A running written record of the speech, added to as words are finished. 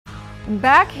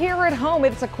Back here at home,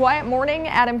 it's a quiet morning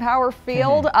at Empower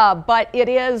Field, but it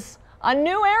is a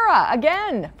new era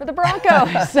again for the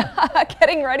Broncos.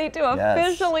 Getting ready to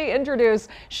officially introduce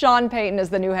Sean Payton as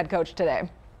the new head coach today.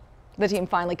 The team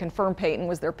finally confirmed Payton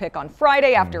was their pick on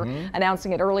Friday after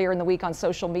announcing it earlier in the week on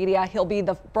social media. He'll be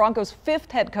the Broncos'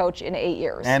 5th head coach in 8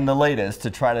 years. And the latest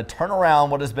to try to turn around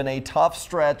what has been a tough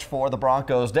stretch for the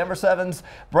Broncos. Denver 7's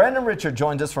Brandon Richard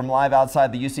joins us from live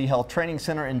outside the UC Health Training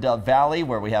Center in Dove Valley,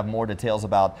 where we have more details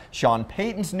about Sean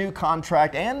Payton's new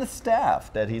contract and the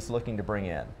staff that he's looking to bring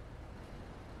in.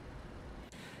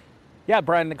 Yeah,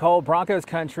 Brian, Nicole, Broncos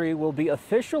country will be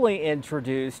officially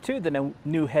introduced to the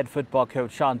new head football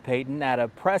coach Sean Payton at a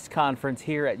press conference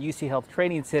here at UC Health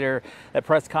Training Center. That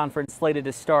press conference slated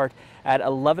to start at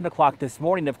 11 o'clock this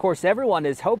morning. Of course, everyone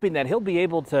is hoping that he'll be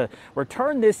able to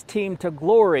return this team to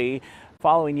glory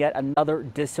following yet another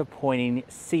disappointing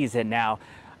season. Now,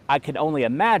 I can only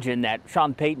imagine that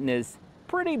Sean Payton is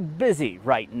pretty busy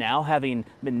right now, having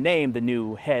been named the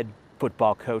new head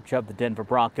football coach of the Denver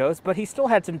Broncos, but he still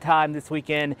had some time this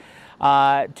weekend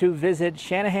to visit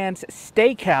Shanahan's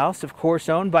Steakhouse, of course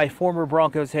owned by former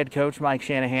Broncos head coach Mike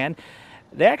Shanahan.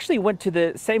 They actually went to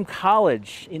the same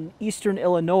college in Eastern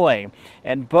Illinois,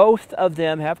 and both of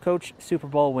them have coached Super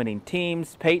Bowl winning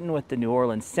teams. Payton with the New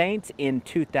Orleans Saints in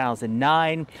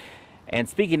 2009. And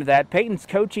speaking of that, Payton's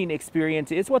coaching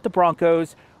experience is what the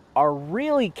Broncos are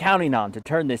really counting on to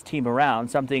turn this team around,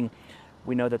 something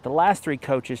we know that the last 3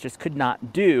 coaches just could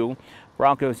not do.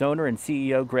 Broncos owner and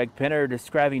CEO Greg Penner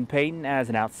describing Payton as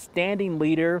an outstanding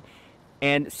leader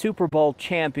and Super Bowl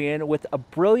champion with a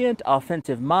brilliant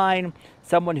offensive mind,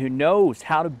 someone who knows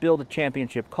how to build a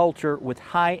championship culture with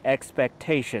high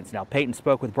expectations. Now, Payton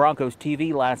spoke with Broncos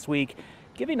TV last week,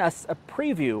 giving us a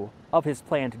preview of his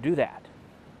plan to do that.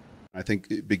 I think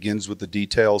it begins with the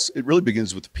details. It really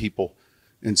begins with the people.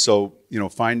 And so,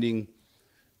 finding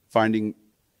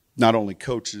not only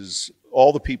coaches,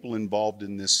 all the people involved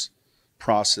in this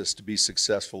process to be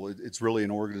successful. It's really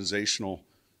an organizational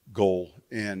goal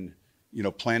and,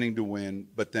 planning to win,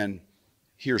 but then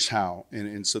here's how.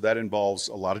 And so that involves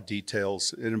a lot of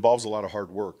details. It involves a lot of hard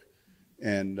work.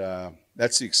 And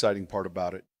that's the exciting part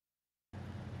about it.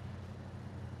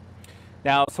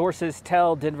 Now, sources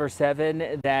tell Denver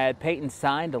 7 that Payton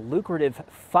signed a lucrative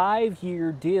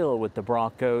 5-year deal with the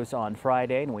Broncos on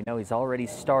Friday, and we know he's already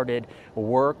started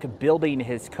work building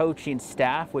his coaching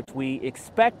staff, which we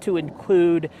expect to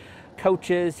include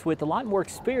coaches with a lot more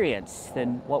experience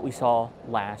than what we saw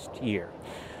last year.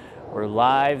 We're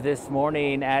live this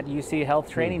morning at UC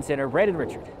Health Training Center. Brandon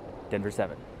Richard, Denver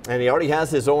 7. And he already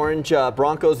has his orange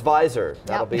Broncos visor.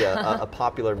 That'll be a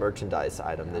popular merchandise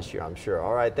item this year, I'm sure.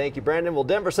 All right, thank you, Brandon. Well,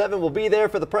 Denver 7 will be there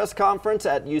for the press conference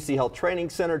at UC Health Training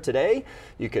Center today.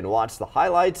 You can watch the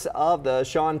highlights of the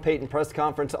Sean Payton press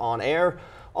conference on air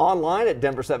online at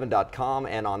denver7.com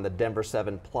and on the Denver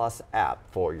 7 Plus app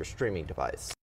for your streaming device.